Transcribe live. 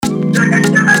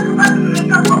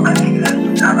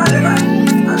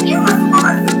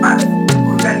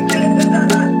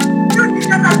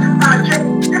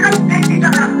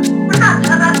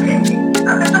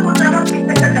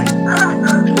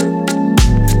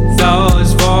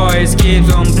Those voices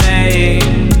keeps on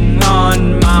playing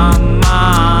on my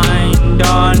mind,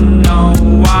 don't know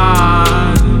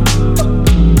why.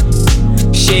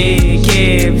 She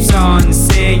keeps on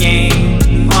singing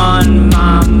on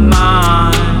my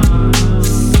mind,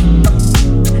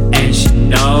 and she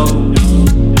knows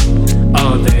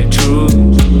all the truth.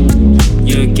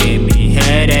 You give me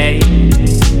headache,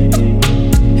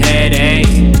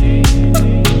 headache,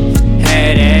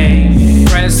 headache.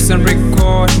 Press and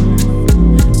record,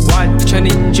 watch and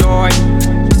enjoy.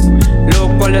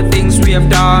 Look all the things we have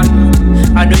done.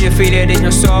 I know you feel it in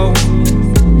your soul.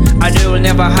 I know you'll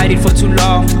never hide it for too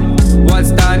long.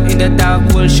 What's done in the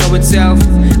dark will show itself.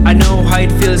 I know how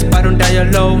it feels, but don't die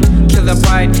alone. Kill the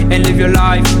pride and live your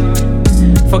life.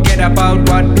 Forget about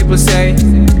what people say.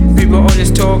 People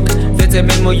always talk. That's a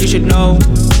memo you should know.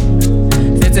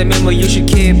 That's a memo you should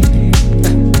keep.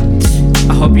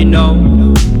 I hope you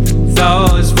know.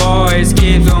 Those voices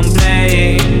keep on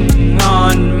playing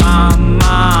on my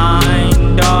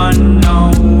mind, don't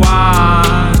know why.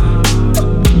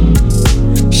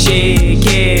 She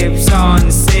keeps on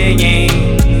singing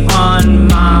on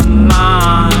my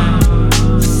mind,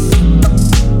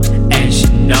 and she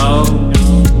knows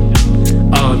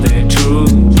all the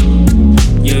truth.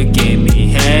 You give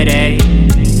me headache,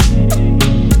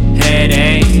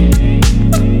 headache,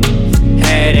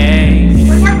 headache.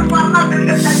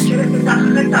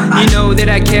 You know that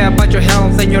I care about your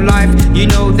health and your life. You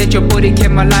know that your body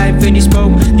came alive when you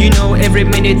spoke. You know every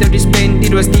minute that you spent,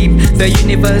 it was deep. The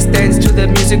universe stands to the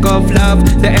music of love.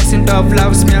 The essence of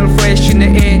love smell fresh in the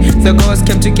air. The gods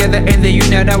came together and they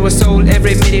united our soul.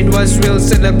 Every minute was real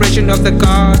celebration of the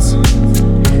gods.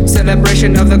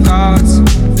 Celebration of the gods.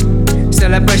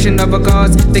 Celebration of the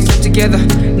gods. They came together,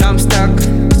 now I'm stuck.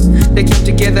 They came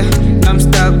together, now I'm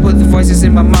stuck with the voices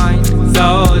in my mind.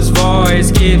 Those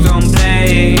voices keep on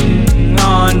playing